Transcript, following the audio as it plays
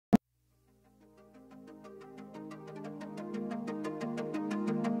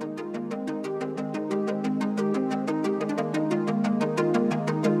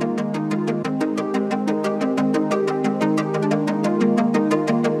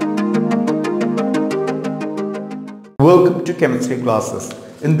Welcome to chemistry classes.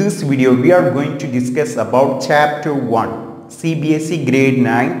 In this video we are going to discuss about chapter 1 CBSE grade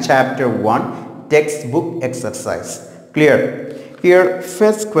 9 chapter 1 textbook exercise. Clear? Here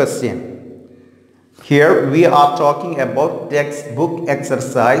first question. Here we are talking about textbook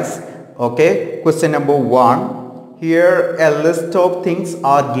exercise. Okay, question number 1. Here a list of things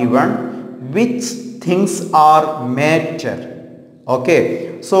are given. Which things are matter?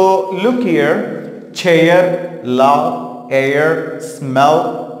 Okay, so look here. Chair, love, air,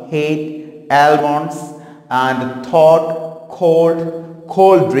 smell, heat, almonds, and thought,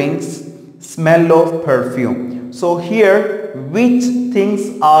 cold drinks, smell of perfume. So here, which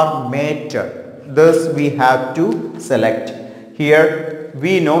things are matter? Thus we have to select. Here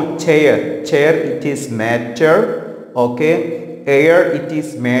we know chair it is matter. Okay, air it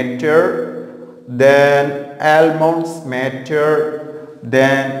is matter. Then almonds matter.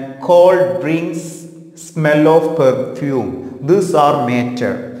 Then cold drinks, smell of perfume, these are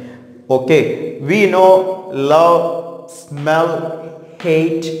matter. Okay, we know love, smell,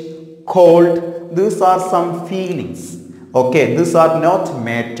 hate, cold, these are some feelings. Okay, these are not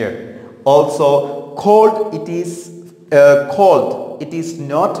matter. Also cold it is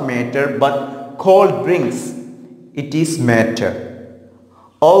not matter, but cold drinks it is matter.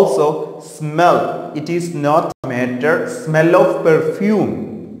 Also smell it is not matter, smell of perfume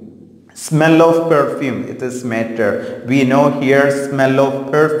it is matter. We know here smell of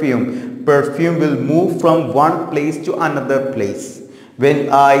perfume will move from one place to another place. When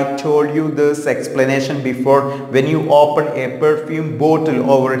I told you this explanation before, when you open a perfume bottle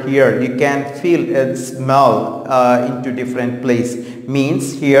over here, you can feel a smell into different place.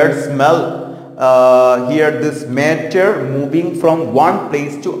 Means here smell, here this matter moving from one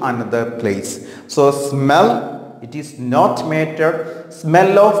place to another place. So smell it is not matter,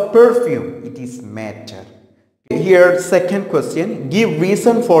 smell of perfume it is matter. Here second question, give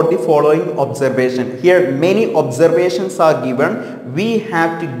reason for the following observation. Here many observations are given, we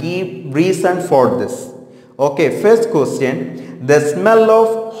have to give reason for this. Okay, first question, the smell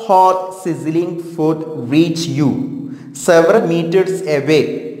of hot sizzling food reach you several meters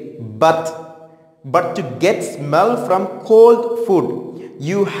away, but to get smell from cold food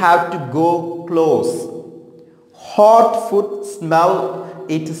you have to go close. Hot food smell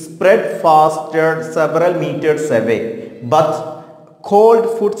it spread faster several meters away, but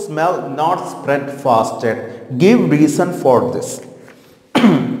cold food smell not spread faster. Give reason for this.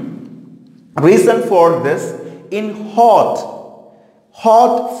 Reason for this, in hot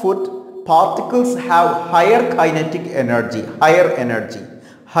food particles have higher kinetic energy.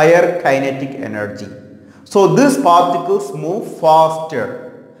 So these particles move faster.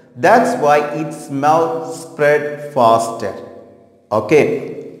 That's why its smell spread faster.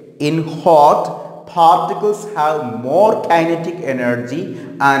 Okay, in hot particles have more kinetic energy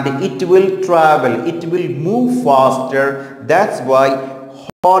and it will travel, it will move faster. That's why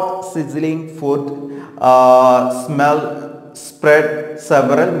hot sizzling food smell spread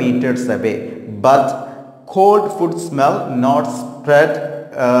several meters away, but cold food smell not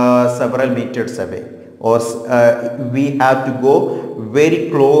spread several meters away. Or we have to go very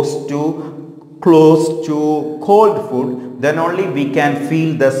close to cold food, then only we can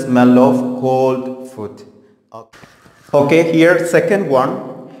feel the smell of cold food. Okay, here second one,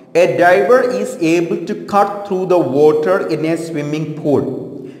 a diver is able to cut through the water in a swimming pool.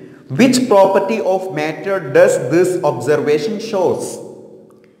 Which property of matter does this observation shows?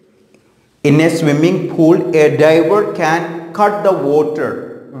 In a swimming pool, a diver can cut the water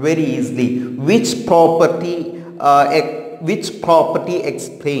very easily. Which property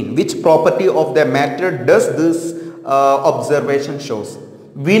explain? Which property of the matter does this observation shows?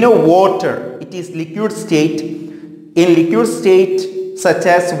 We know water, it is liquid state. In liquid state such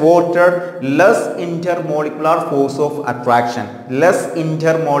as water, less intermolecular force of attraction.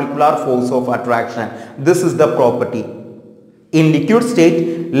 This is the property. In liquid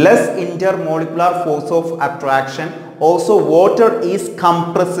state, less intermolecular force of attraction. Also water is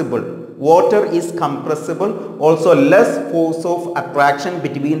compressible. Also less force of attraction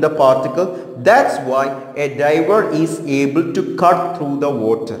between the particle. That's why a diver is able to cut through the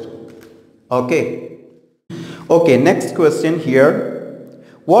water. Okay, next question here.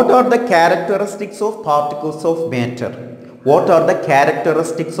 What are the characteristics of particles of matter?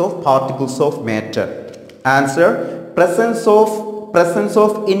 Answer, presence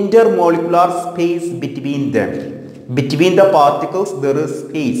of intermolecular space between them. Between the particles there is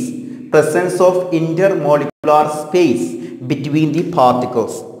space. Presence of intermolecular space between the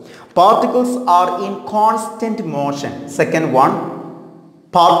particles. Particles are in constant motion. Second one,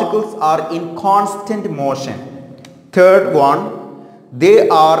 particles are in constant motion. Third one, they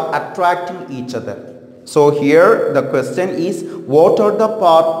are attracting each other. So here the question is, what are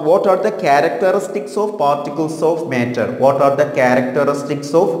the characteristics of particles of matter? What are the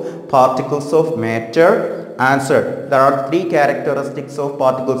characteristics of particles of matter? Answer. There are three characteristics of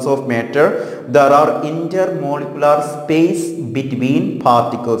particles of matter. There are intermolecular space between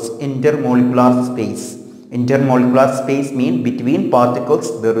particles. Intermolecular space. Intermolecular space means between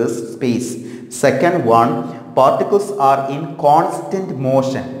particles there is space. Second one, particles are in constant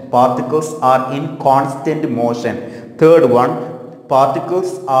motion. Particles are in constant motion. Third one,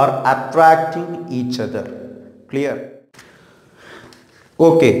 particles are attracting each other. Clear?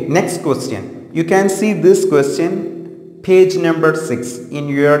 Okay, next question. You can see this question, page number 6 in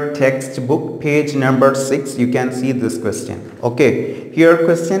your textbook, page number 6. You can see this question. Okay, here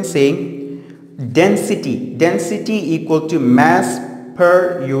question saying density equal to mass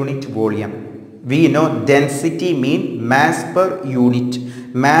per unit volume. We know density means mass per unit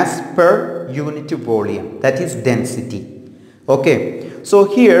volume, that is density. Okay, so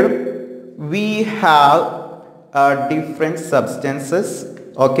here we have different substances.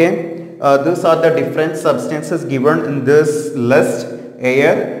 Okay, these are the different substances given in this list.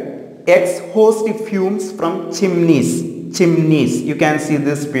 Air, exhaust fumes from chimneys. You can see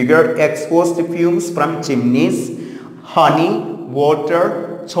this figure, exhaust fumes from chimneys, honey,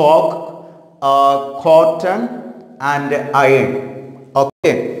 water, chalk, cotton and iron.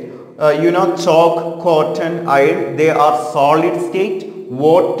 Okay, you know, chalk, cotton, iron, they are solid state.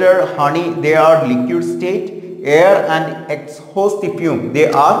 Water, honey, they are liquid state. Air and exhaust fume,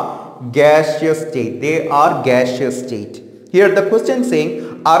 they are gaseous state. Here the question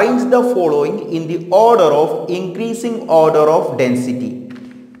saying, arrange the following in the order of increasing order of density.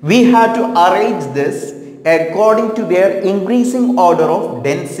 We have to arrange this according to their increasing order of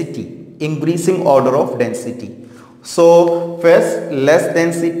density. So first less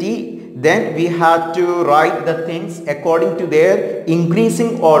density, then we have to write the things according to their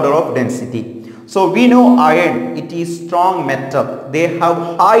increasing order of density. So we know iron, it is strong metal, they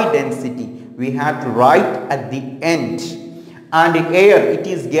have high density, we have to write at the end. And air, it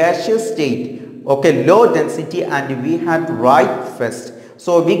is gaseous state, okay, low density, and we have to write first.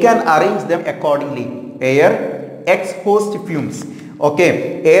 So we can arrange them accordingly. Air, exhaust fumes.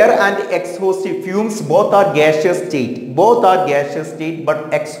 Okay, air and exhaust fumes both are gaseous state.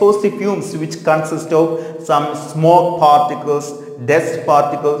 But exhaust fumes, which consist of some smoke particles, dust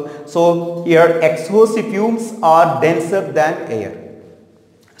particles. So here exhaust fumes are denser than air.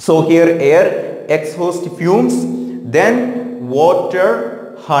 So here air, exhaust fumes, then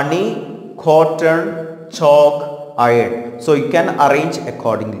water, honey, cotton, chalk, iron. So you can arrange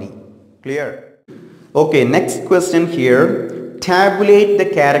accordingly. Clear? Okay, next question here. Tabulate the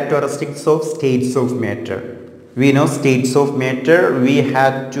characteristics of states of matter. We know states of matter. We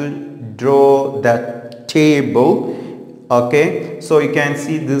had to draw the table. Okay, so you can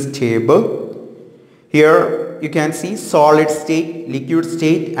see this table. Here you can see solid state, liquid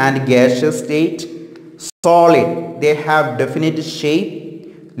state and gaseous state. Solid, they have definite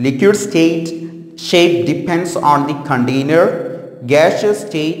shape. Liquid state, shape depends on the container. Gaseous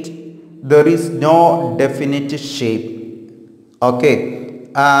state, there is no definite shape. Okay,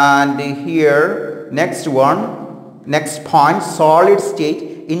 and here next point, solid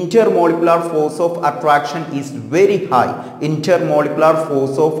state, intermolecular force of attraction is very high. Intermolecular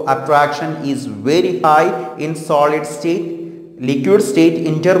force of attraction is very high in solid state. Liquid state,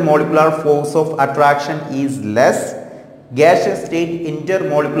 intermolecular force of attraction is less. Gaseous state,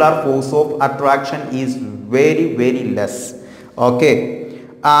 intermolecular force of attraction is very less. Okay.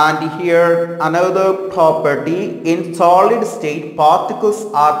 And here another property, in solid state particles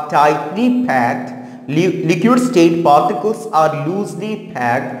are tightly packed, liquid state particles are loosely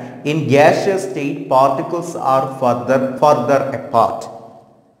packed, in gaseous state particles are further apart.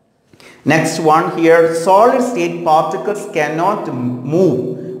 Next one here, solid state particles cannot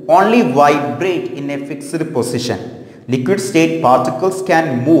move, only vibrate in a fixed position. Liquid state particles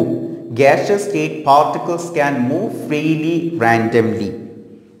can move, gaseous state particles can move freely, randomly.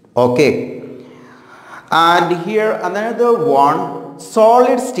 Okay, and here another one,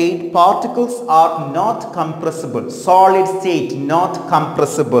 solid state particles are not compressible. Solid state not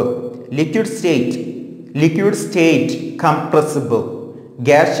compressible. Liquid state compressible.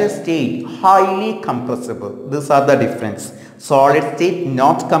 Gaseous state highly compressible. These are the difference. Solid state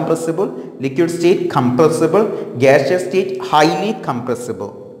not compressible, liquid state compressible, gaseous state highly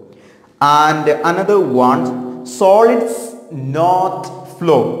compressible. And another one, solids not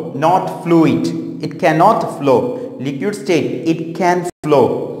flow, not fluid, it cannot flow. Liquid state, it can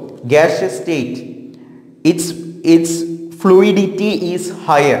flow. Gaseous state, it's its fluidity is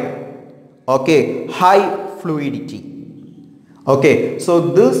higher. Okay, high fluidity. Okay, so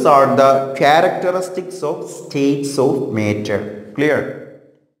these are the characteristics of states of matter. Clear?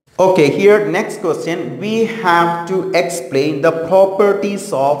 Okay, here next question, we have to explain the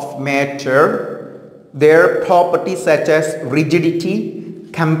properties of matter, their properties such as rigidity,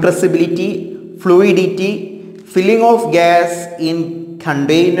 compressibility, fluidity, filling of gas in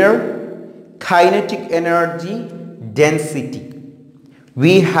container, kinetic energy, density.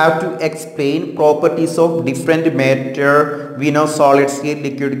 We have to explain properties of different matter. We know solid state,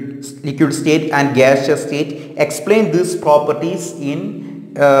 liquid state and gaseous state. Explain these properties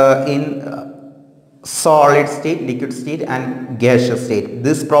in solid state, liquid state and gaseous state.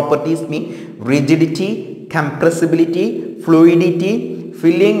 These properties mean rigidity, compressibility, fluidity,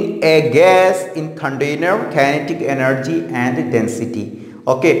 filling a gas in container, kinetic energy and density.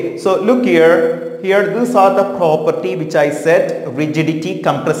 Okay, so look here these are the property which I said: rigidity,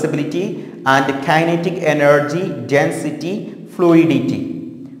 compressibility and kinetic energy, density,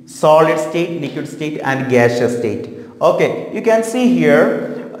 fluidity, solid state, liquid state and gaseous state. Okay, you can see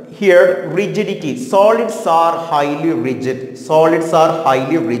here rigidity. Solids are highly rigid. Solids are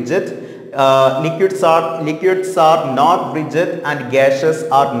highly rigid. Liquids are not rigid and gases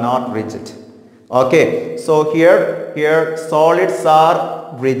are not rigid. Okay, so here solids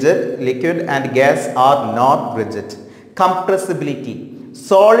are rigid, liquid and gas are not rigid. Compressibility.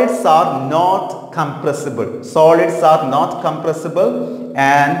 Solids are not compressible. Solids are not compressible,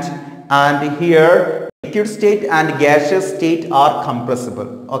 and here liquid state and gaseous state are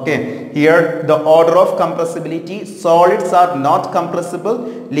compressible. Okay, here the order of compressibility: solids are not compressible,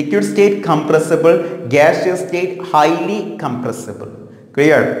 liquid state compressible, gaseous state highly compressible.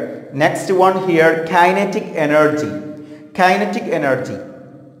 Clear? Next one here, kinetic energy. Kinetic energy.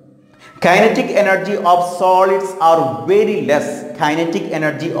 Kinetic energy of solids are very less. Kinetic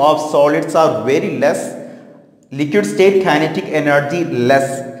energy of solids are very less. Liquid state kinetic energy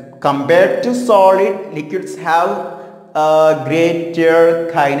less. Compared to solid, liquids have greater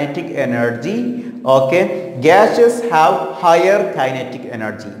kinetic energy. Okay, gases have higher kinetic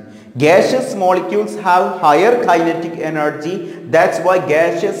energy. Gaseous molecules have higher kinetic energy. That's why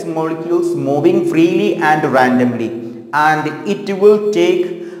gaseous molecules moving freely and randomly, and it will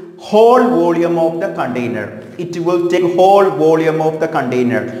take whole volume of the container. It will take whole volume of the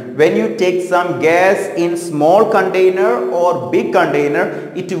container. When you take some gas in small container or big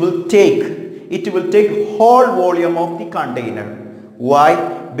container, it will take whole volume of the container. Why?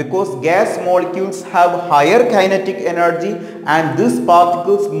 Because gas molecules have higher kinetic energy and these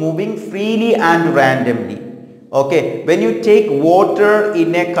particles moving freely and randomly. Okay, when you take water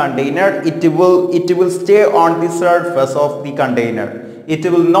in a container, it will stay on the surface of the container. It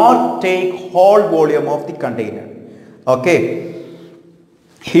will not take whole volume of the container. Okay,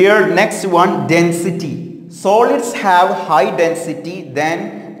 here next one, density. Solids have high density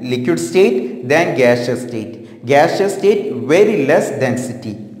than liquid state, than gaseous state. Gaseous state very less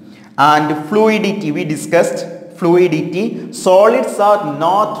density. And fluidity, we discussed fluidity. Solids are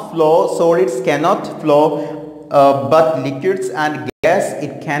not flow, solids cannot flow, but liquids and gas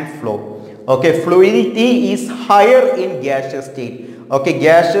it can flow. Okay, fluidity is higher in gaseous state. Okay,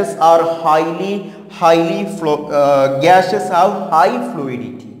 gases are gases have high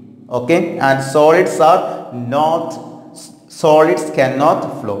fluidity. Okay, and solids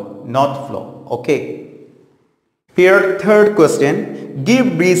cannot flow. Okay. Here third question,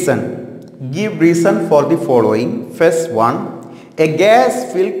 give reason for the following. First one, a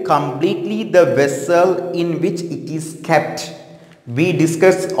gas fills completely the vessel in which it is kept. We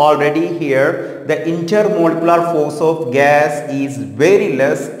discussed already here, the intermolecular force of gas is very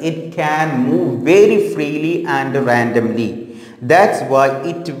less. It can move very freely and randomly. That's why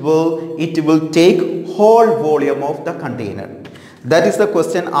it will take whole volume of the container. That is the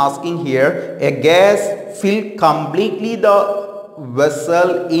question asking here. A gas fills completely the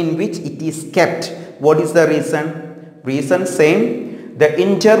vessel in which it is kept. What is the reason? Reason same. The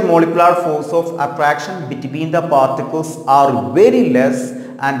intermolecular force of attraction between the particles are very less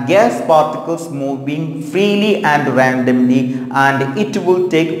and gas particles moving freely and randomly, and it will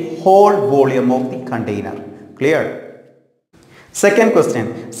take whole volume of the container. Clear? Second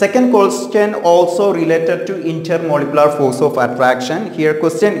question also related to intermolecular force of attraction. Here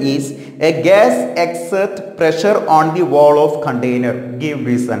question is, a gas exerts pressure on the wall of container. Give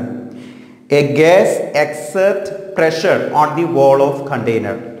reason. A gas exerts pressure on the wall of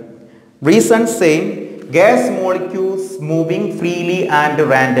container. Reason same. gas molecules moving freely and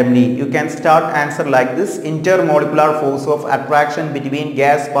randomly. You can start answer like this. Intermolecular force of attraction between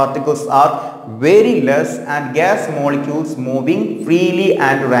gas particles are very less and gas molecules moving freely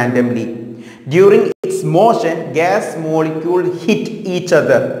and randomly. During its motion, gas molecule hit each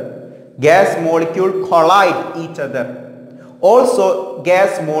other. Gas molecule collide each other. Also,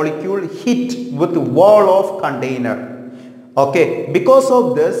 gas molecule hit with wall of container. Okay, because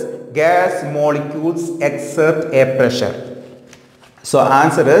of this, gas molecules exert a pressure. So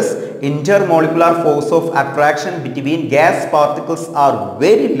answer is intermolecular force of attraction between gas particles are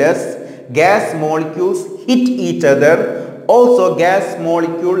very less. Gas molecules hit each other. Also, gas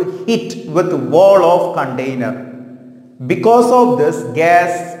molecule hit with wall of container. Because of this,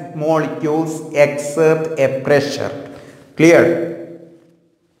 gas molecules exert a pressure. Clear?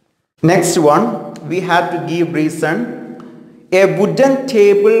 Next one, we have to give reason. A wooden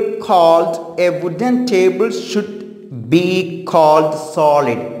table should be called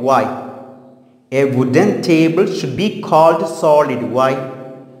solid. Why? A wooden table should be called solid. Why?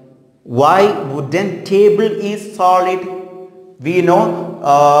 Why wooden table is solid? We know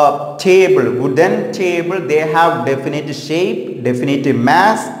wooden table, they have definite shape, definite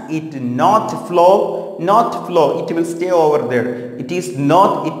mass. It not flow, it will stay over there. It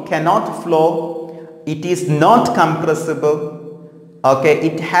cannot flow, it is not compressible. Okay,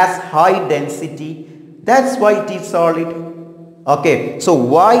 it has high density. That's why it is solid. Okay, so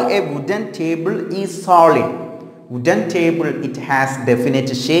why a wooden table is solid? Wooden table, it has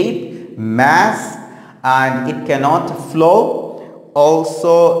definite shape, mass, and it cannot flow.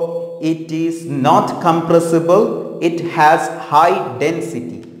 Also, it is not compressible. It has high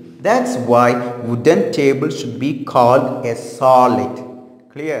density. That's why wooden table should be called a solid.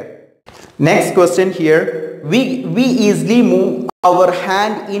 Clear? Next question here. We easily move our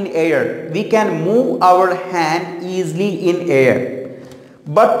hand in air. We can move our hand easily in air.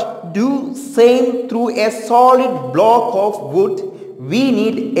 But do same through a solid block of wood. We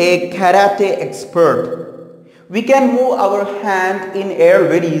need a karate expert. We can move our hand in air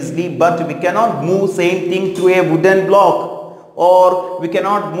very easily, but we cannot move same thing through a wooden block, or we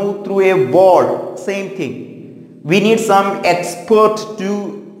cannot move through a wall. Same thing. We need some expert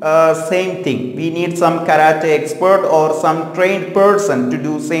to same thing. We need some karate expert or some trained person to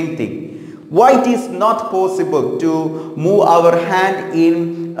do same thing. Why it is not possible to move our hand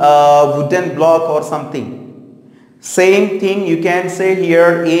in wooden block or something? Same thing you can say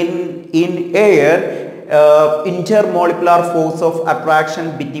here in air. Intermolecular force of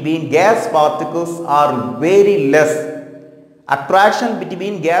attraction between gas particles are very less. Attraction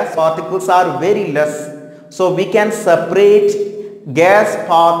between gas particles are very less. So we can separate gas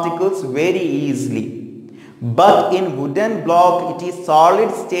particles very easily. But in wooden block, it is solid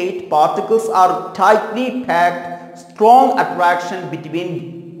state. Particles are tightly packed. Strong attraction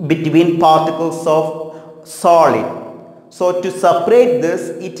between particles of solid. So to separate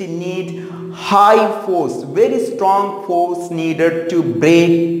this, it need high force, very strong force needed to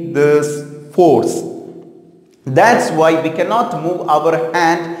break this force. That's why we cannot move our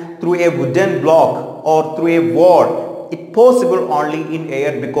hand through a wooden block or through a wall. It's possible only in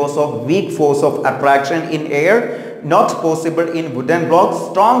air because of weak force of attraction in air, not possible in wooden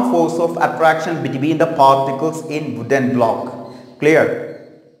blocks. Strong force of attraction between the particles in wooden block. Clear?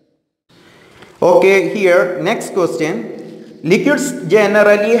 Okay, here next question. Liquids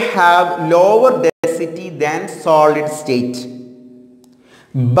generally have lower density than solid state.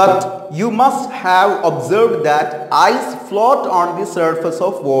 But you must have observed that ice float on the surface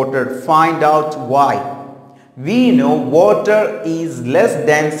of water. Find out why. We know water is less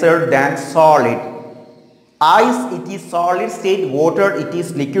denser than solid. Ice, it is solid state. Water, it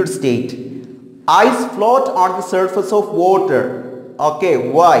is liquid state. Ice float on the surface of water. Okay,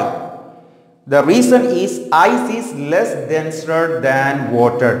 why? The reason is ice is less denser than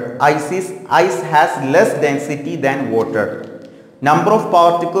water. Ice has less density than water. Number of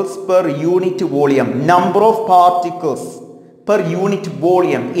particles per unit volume. Number of particles per unit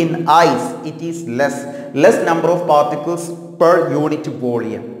volume in ice, it is less. Less number of particles per unit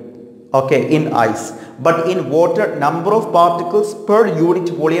volume. Okay, in ice. But in water, number of particles per unit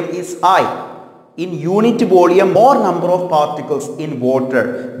volume is high. In unit volume, more number of particles in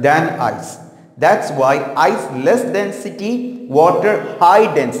water than ice. That's why ice less density, water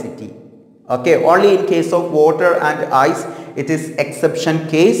high density. Okay, only in case of water and ice, it is exception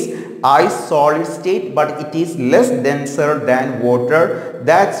case. Ice solid state, but it is less denser than water.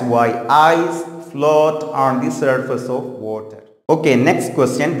 That's why ice float on the surface of water. Okay, next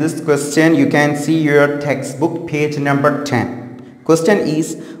question. This question you can see your textbook page number 10. Question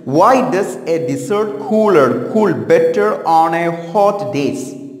is, why does a dessert cooler cool better on a hot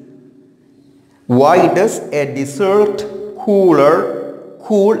days? Why does a dessert cooler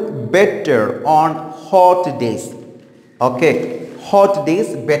cool better on hot days? Okay, hot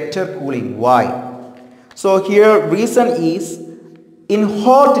days better cooling. Why? So here reason is, in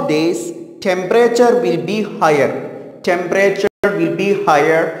hot days temperature will be higher. Temperature will be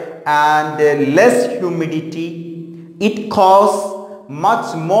higher and less humidity. It causes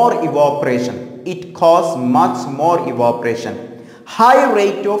much more evaporation. It causes much more evaporation. High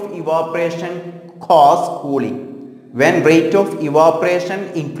rate of evaporation cause cooling. When rate of evaporation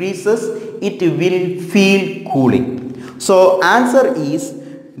increases, it will feel cooling. So answer is,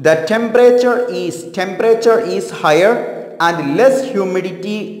 the temperature is higher and less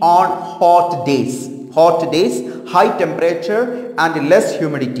humidity on hot days. Hot days, high temperature and less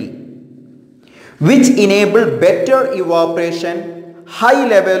humidity, which enable better evaporation. High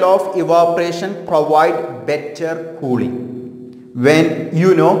level of evaporation provide better cooling. When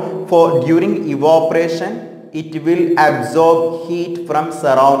for during evaporation it will absorb heat from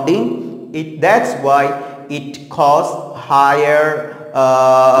surrounding. That's why it causes high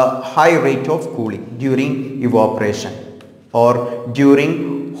rate of cooling during evaporation, or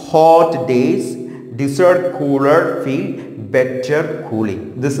during hot days dessert cooler feel better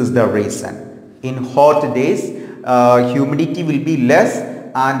cooling. This is the reason. In hot days humidity will be less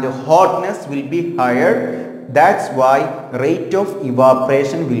and hotness will be higher. That's why rate of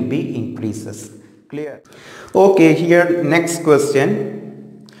evaporation will be increases. Clear? Okay, here next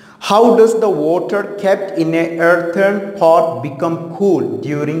question. How does the water kept in a earthen pot become cool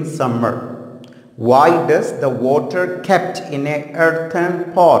during summer? Why does the water kept in a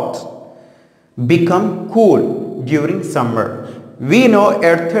earthen pot become cool during summer? We know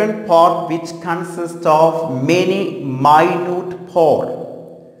earthen pot which consists of many minute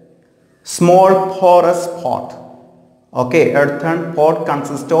pore, small porous pot. Okay, earthen pot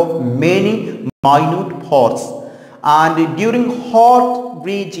consists of many minute pores, and during hot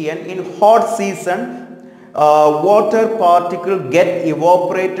region, in hot season, water particle get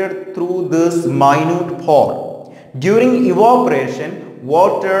evaporated through this minute pore. During evaporation,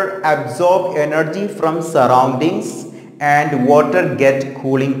 water absorb energy from surroundings and water get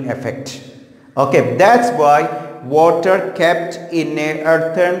cooling effect. Okay, that's why water kept in a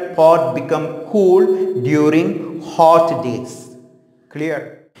earthen pot become cool during hot days.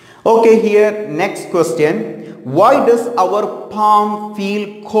 Clear? Okay, here next question. Why does our palm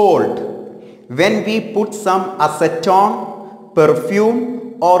feel cold when we put some acetone,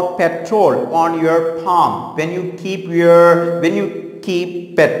 perfume or petrol on your palm? When you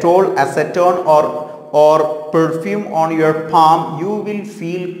keep petrol, acetone or perfume on your palm, you will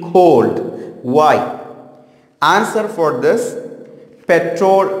feel cold. Why? Answer for this: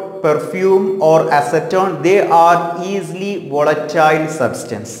 petrol, perfume or acetone, they are easily volatile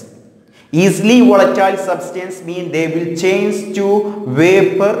substance. Easily volatile substance means they will change to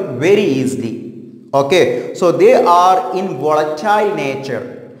vapor very easily. Okay, so they are in volatile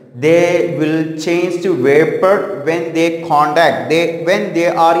nature. They will change to vapor when they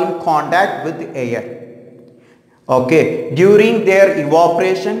are in contact with air. Okay, during their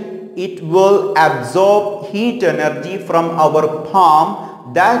evaporation, it will absorb heat energy from our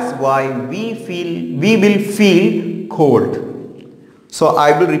palm. That's why we will feel cold. So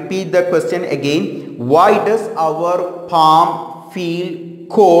I will repeat the question again. Why does our palm feel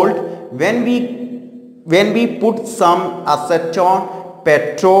cold when we put some acetone,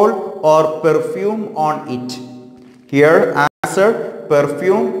 petrol or perfume on it? Here answer: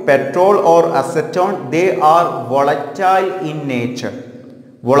 perfume, petrol or acetone, they are volatile in nature.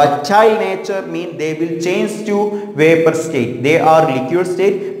 Volatile nature means they will change to vapor state. They are liquid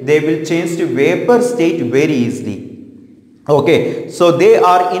state, they will change to vapor state very easily. Okay, so they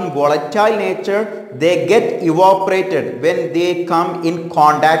are in volatile nature. They get evaporated when they come in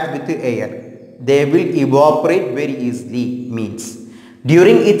contact with the air. They will evaporate very easily, means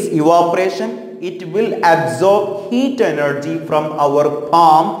during its evaporation it will absorb heat energy from our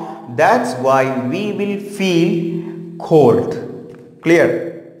palm. That's why we will feel cold. Clear?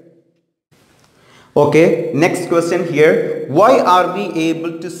 Okay, next question here. Why are we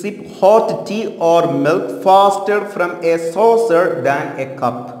able to sip hot tea or milk faster from a saucer than a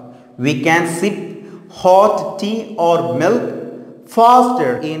cup? We can sip hot tea or milk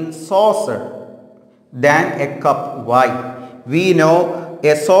faster in saucer than a cup. Why? We know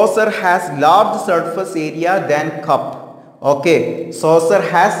a saucer has large surface area than cup. Okay, saucer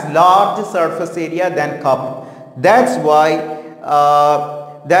has large surface area than cup. That's why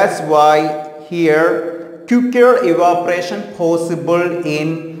here quicker evaporation possible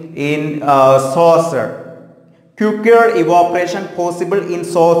in saucer. Quicker evaporation possible in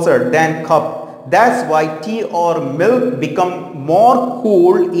saucer than cup. That's why tea or milk become more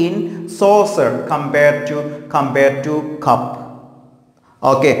cool in saucer compared to cup.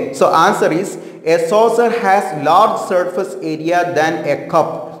 Okay, so answer is a saucer has large surface area than a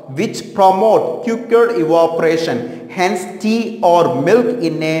cup, which promote quicker evaporation. Hence, tea or milk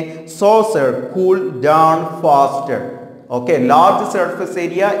in a saucer cool down faster. Okay, large surface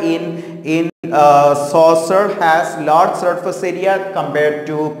area in saucer has large surface area compared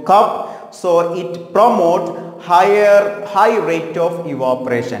to cup, so it promote high rate of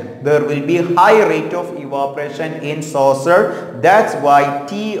evaporation. There will be high rate of evaporation in saucer. That's why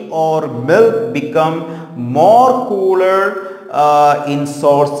tea or milk become more cooler in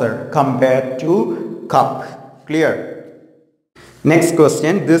saucer compared to cup. Clear? Next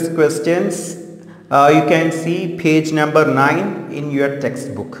question. This questions you can see page number 9 in your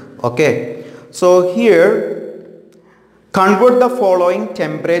textbook. Okay, so here convert the following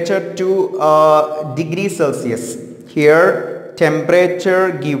temperature to degrees Celsius. Here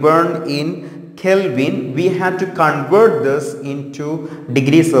temperature given in Kelvin, we have to convert this into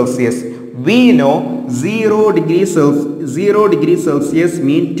degrees Celsius. We know 0 degrees Celsius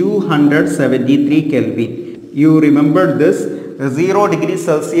means 273 Kelvin. You remember this? 0 degrees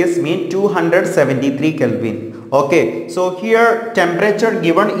Celsius means 273 Kelvin. Okay, so here temperature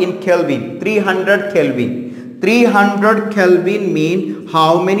given in Kelvin, 300 Kelvin. 300 Kelvin mean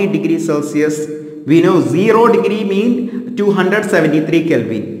how many degrees Celsius? We know 0 degree mean 273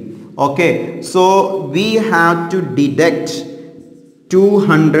 Kelvin. Okay, so we have to deduct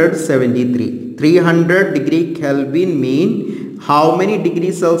 273. 300 degree Kelvin mean how many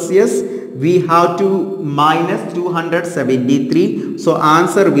degrees Celsius? We have to minus 273. So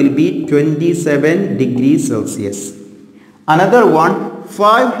answer will be 27 degrees Celsius. Another one,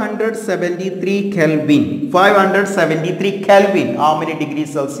 573 Kelvin. 573 Kelvin, how many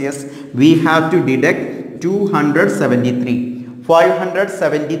degrees Celsius? We have to deduct 273.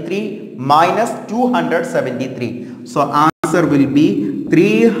 573 minus 273. So answer will be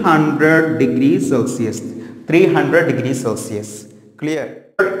 300 degrees Celsius. 300 degrees Celsius. Clear?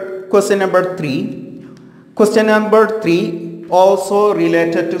 Question number 3. Question number 3 also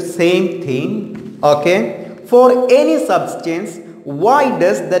related to same thing. Okay. For any substance, why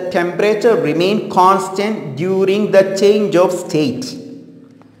does the temperature remain constant during the change of state?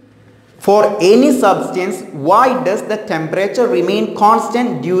 For any substance, why does the temperature remain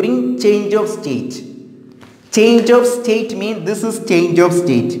constant during change of state? Change of state means this is change of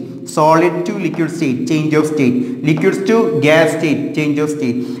state. Solid to liquid state, change of state. Liquids to gas state, change of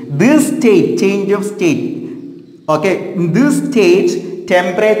state. This state, change of state. Okay, in this stage,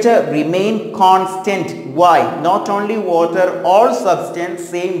 temperature remain constant. Why? Not only water, all substance,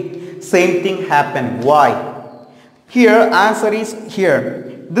 same thing happen. Why? Here, answer is here.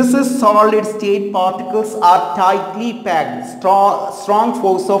 This is solid state. Particles are tightly packed. Strong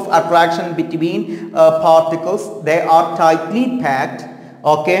force of attraction between particles. They are tightly packed.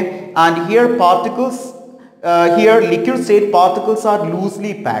 Okay, and here particles, here liquid state particles are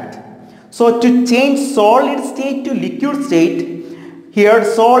loosely packed. So to change solid state to liquid state, here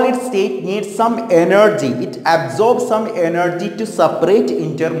solid state needs some energy. It absorbs some energy to separate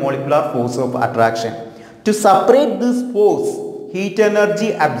intermolecular force of attraction. To separate this force, heat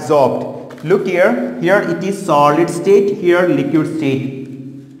energy absorbed. Look here, here it is solid state, here liquid state.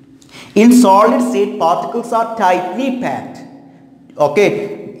 In solid state, particles are tightly packed.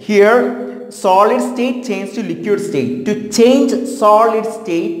 Okay, here solid state change to liquid state. To change solid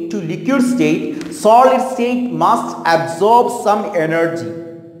state to liquid state must absorb some energy.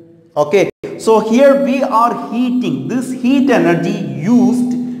 Okay, so here we are heating. This heat energy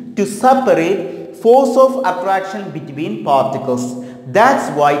used to separate force of attraction between particles. That's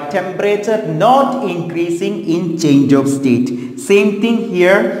why temperature not increasing in change of state. Same thing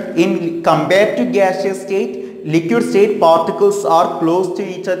here in compared to gaseous state. Liquid state particles are close to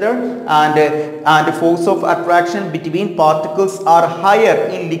each other and force of attraction between particles are higher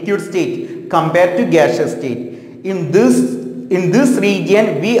in liquid state compared to gaseous state. In this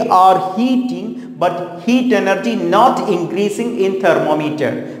region we are heating, but heat energy not increasing in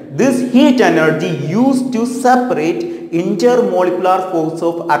thermometer. This heat energy used to separate intermolecular force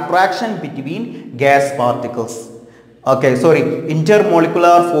of attraction between gas particles. Okay, sorry,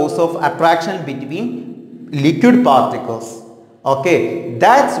 intermolecular force of attraction between liquid particles. Okay,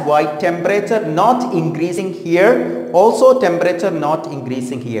 that's why temperature not increasing here, also temperature not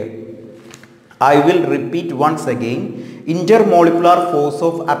increasing here. I will repeat once again. intermolecular force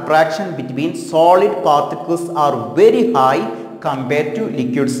of attraction between solid particles are very high compared to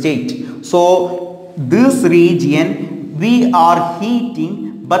liquid state. So this region we are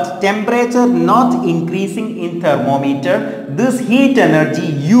heating, but temperature not increasing in thermometer. This heat energy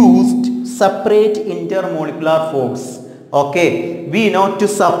used separate intermolecular force. Okay, we know to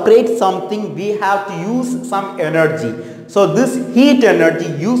separate something we have to use some energy. So this heat energy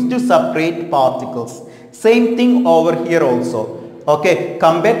used to separate particles. Same thing over here also. Okay,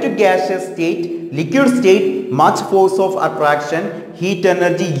 compared to gaseous state, liquid state, much force of attraction, heat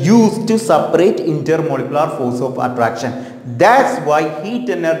energy used to separate intermolecular force of attraction. That's why heat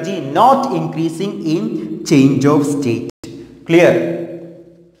energy not increasing in change of state. Clear?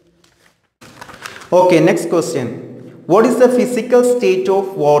 Okay, next question. What is the physical state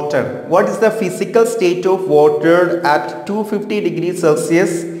of water? What is the physical state of water at 250 degrees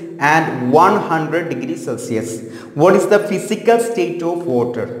Celsius and 100 degrees Celsius? What is the physical state of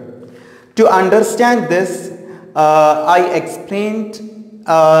water? To understand this, I explained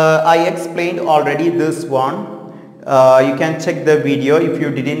already this one. You can check the video. If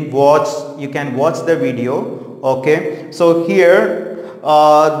you didn't watch, you can watch the video. Okay, so here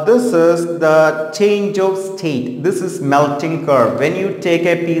this is the change of state. This is melting curve. When you take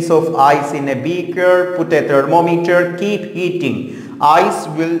a piece of ice in a beaker, put a thermometer, keep heating, ice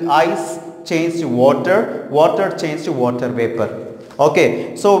change to water, water change to water vapor.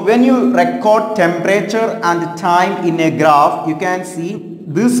 Okay, so when you record temperature and time in a graph, you can see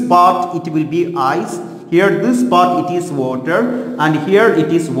this part it will be ice, here this part it is water, and here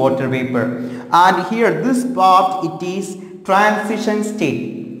it is water vapor, and here this part it is transition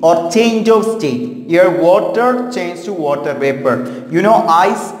state or change of state. Here water change to water vapor. You know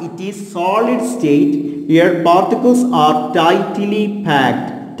ice it is solid state. Here particles are tightly packed.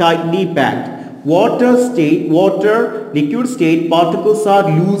 Water liquid state, particles are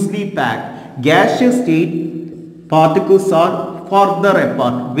loosely packed. Gaseous state, particles are further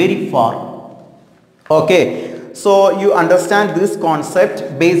apart, very far. Okay, so you understand this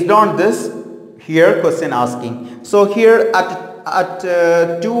concept. Based on this, here question asking. So here at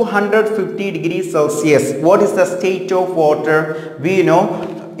 250 degrees Celsius, what is the state of water? We know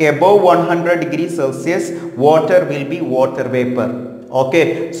above 100 degrees Celsius, water will be water vapor.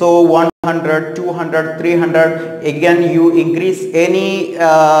 Okay, so 100, 200, 300, again you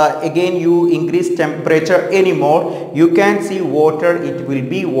increase temperature anymore, you can see water, it will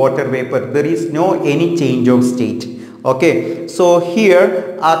be water vapor. There is no any change of state. Okay, so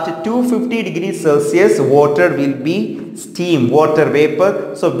here at 250 degrees Celsius, water will be steam, water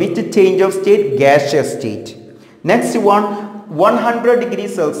vapor. So which change of state? Gaseous state. Next one, 100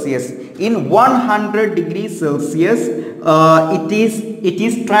 degrees Celsius. In 100 degrees Celsius, it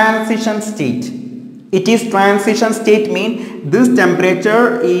is transition state. It is transition state mean this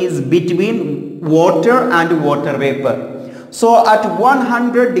temperature is between water and water vapor. So at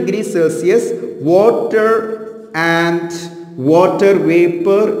 100 degrees Celsius, water and water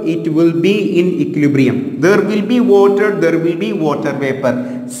vapor, it will be in equilibrium. There will be water, there will be water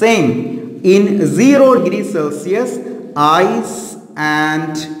vapor. Same in 0 degrees Celsius, ice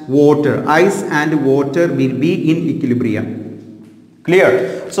and water will be in equilibrium.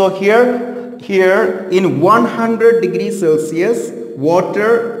 Clear? So here in 100 degrees Celsius,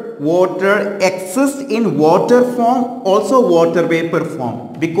 water exists in water form, also water vapor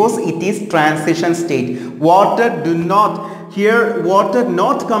form, because it is transition state. Water not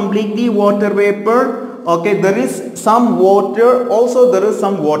completely water vapor. Okay, there is some water, also there is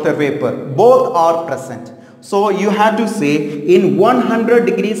some water vapor. Both are present. So you have to say in 100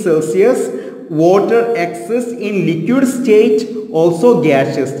 degrees Celsius, water exists in liquid state, also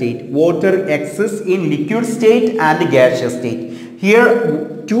gaseous state. Water exists in liquid state and gaseous state.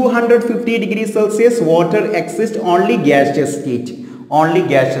 Here 250 degrees Celsius, water exists only gaseous state. Only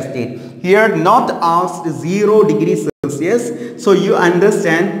gaseous state. Here not asked 0 degrees Celsius. So you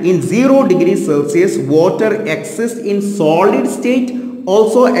understand in 0 degrees Celsius, water exists in solid state,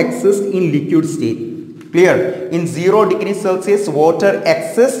 also exists in liquid state. Clear? In 0 degrees Celsius, water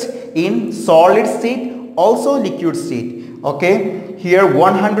exists in solid state, also liquid state. Okay, here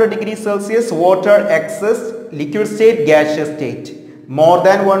 100 degrees Celsius, water exists liquid state, gaseous state. More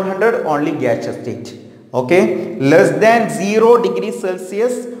than 100, only gaseous state. Okay, less than 0 degrees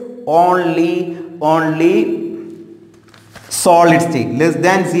Celsius, only solid state. Less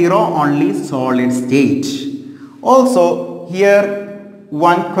than 0, only solid state. Also here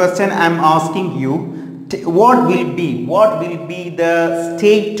one question I am asking you. What will be the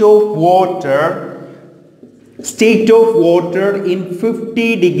state of water in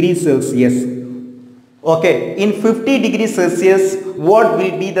 50 degrees Celsius? Okay, in 50 degrees Celsius, what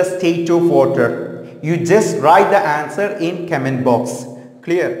will be the state of water? You just write the answer in comment box.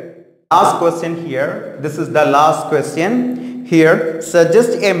 Clear? Last question here. This is the last question. Here,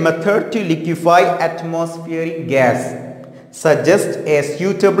 suggest a method to liquefy atmospheric gas. Suggest a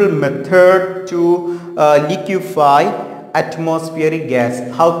suitable method to liquefy atmospheric gas.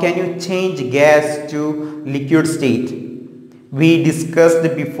 How can you change gas to liquid state? We discussed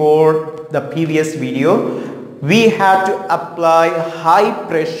before the previous video. We have to apply high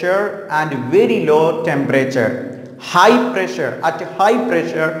pressure and very low temperature. High pressure, at high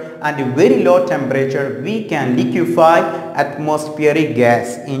pressure and very low temperature, we can liquefy atmospheric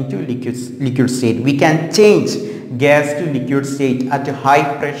gas into liquid state. We can change gas to liquid state at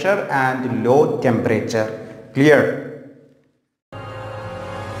high pressure and low temperature. Clear?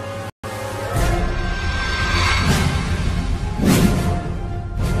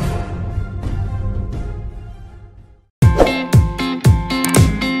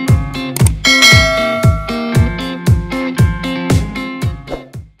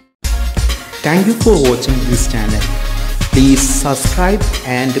 Thank you for watching this channel. Please subscribe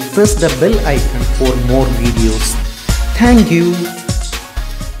and press the bell icon for more videos. Thank you.